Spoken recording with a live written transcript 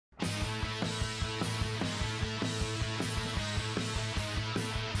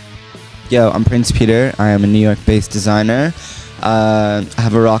Yo, I'm Prince Peter. I am a New York-based designer. I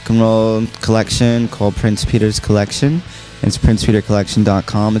have a rock and roll collection called Prince Peter's Collection. It's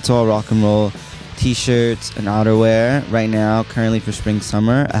princepetercollection.com. It's all rock and roll t-shirts and outerwear. Right now, currently for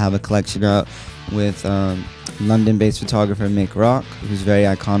spring-summer, I have a collection out with London-based photographer Mick Rock, who's very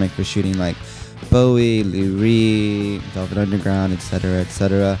iconic for shooting like Bowie, Lou Reed, Velvet Underground, etc.,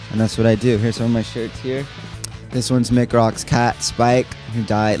 etc. And that's what I do. Here's some of my shirts here. This one's Mick Rock's cat, Spike, who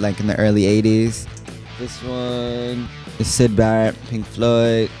died like in the early 80s. This one is Syd Barrett, Pink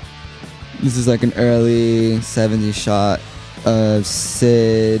Floyd. This is like an early 70s shot of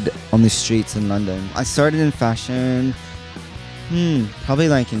Syd on the streets in London. I started in fashion, probably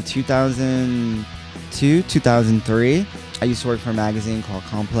like in 2002, 2003. I used to work for a magazine called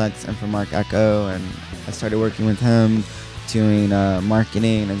Complex and for Mark Echo, and I started working with him doing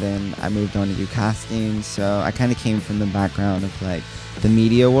marketing, and then I moved on to do casting. So I kind of came from the background of like the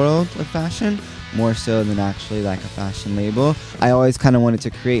media world of fashion, more so than actually like a fashion label. I always kind of wanted to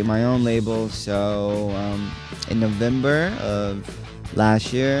create my own label, so in November of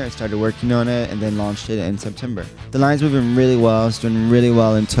last year I started working on it and then launched it in September. The line's moving really well. It's doing really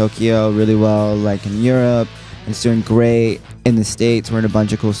well in Tokyo, really well like in Europe. It's doing great in the States. We're in a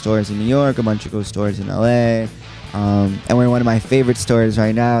bunch of cool stores in New York, a bunch of cool stores in LA. And we're in one of my favorite stores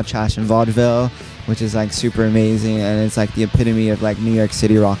right now, Trash and Vaudeville, which is like super amazing, and it's like the epitome of like New York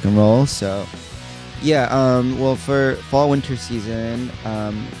City rock and roll. So yeah, well, for fall winter season,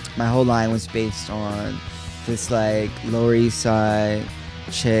 my whole line was based on this like Lower East Side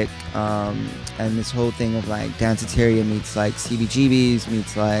chick, and this whole thing of like Danceteria meets like CBGBs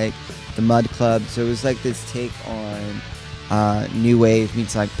meets like the Mud Club. So it was like this take on new wave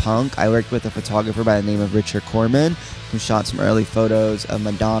meets like punk. I worked with a photographer by the name of Richard Corman, who shot some early photos of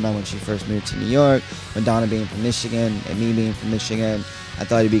Madonna when she first moved to New York. Madonna being from Michigan and me being from Michigan, I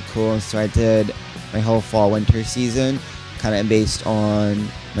thought it'd be cool, so I did my whole fall winter season kind of based on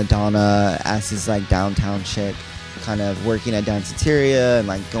Madonna as this like downtown chick, kind of working at Danceteria and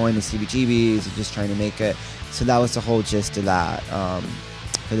like going to CBGBs and just trying to make it. So that was the whole gist of that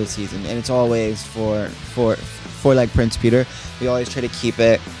for this season, and it's always for like Prince Peter, we always try to keep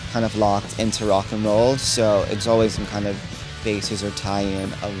it kind of locked into rock and roll, so it's always some kind of basis or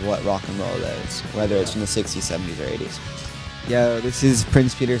tie-in of what rock and roll is, whether it's from the 60s, 70s, or 80s. Yo, this is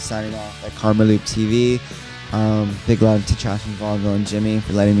Prince Peter signing off at KarmaloopTV. Big love to Trash and Vaudeville and Jimmy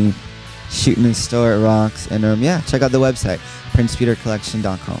for letting me shoot in the store. It rocks. And yeah, check out the website,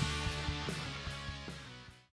 princepetercollection.com.